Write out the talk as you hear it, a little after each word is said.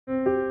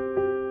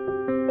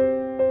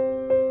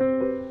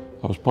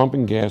was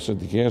pumping gas at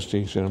the gas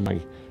station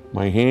and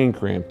my hand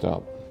cramped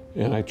up.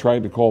 And I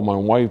tried to call my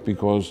wife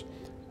because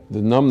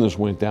the numbness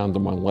went down to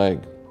my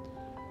leg.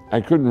 I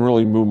couldn't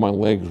really move my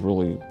legs,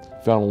 really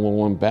felt a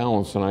little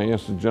imbalanced, and I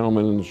asked the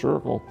gentleman in the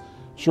circle,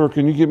 "Sir,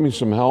 can you give me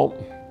some help?"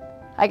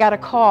 I got a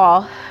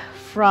call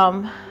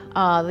from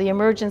the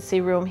emergency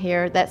room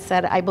here that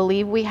said, "I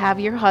believe we have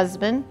your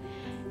husband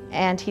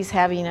and he's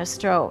having a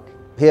stroke."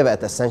 Here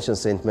at Ascension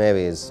St.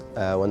 Mary's,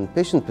 when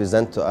patients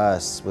present to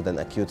us with an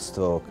acute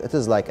stroke, it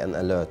is like an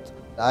alert.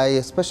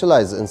 I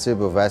specialize in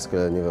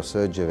cerebrovascular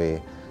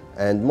neurosurgery,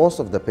 and most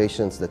of the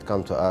patients that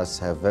come to us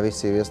have very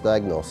serious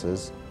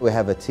diagnoses. We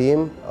have a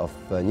team of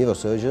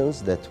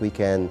neurosurgeons that we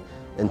can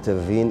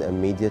intervene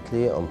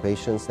immediately on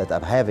patients that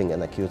are having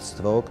an acute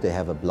stroke. They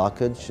have a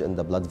blockage in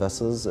the blood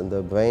vessels in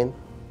their brain.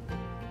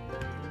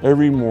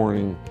 Every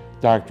morning,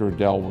 Dr.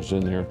 Adel was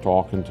in there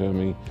talking to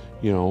me,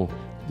 you know,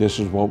 this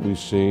is what we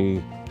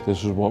see,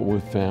 this is what we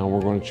found,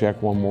 we're going to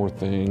check one more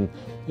thing,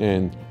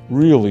 and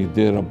really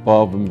did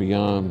above and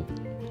beyond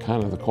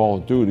kind of the call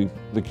of duty.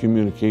 The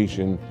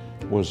communication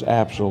was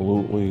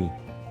absolutely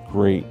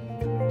great.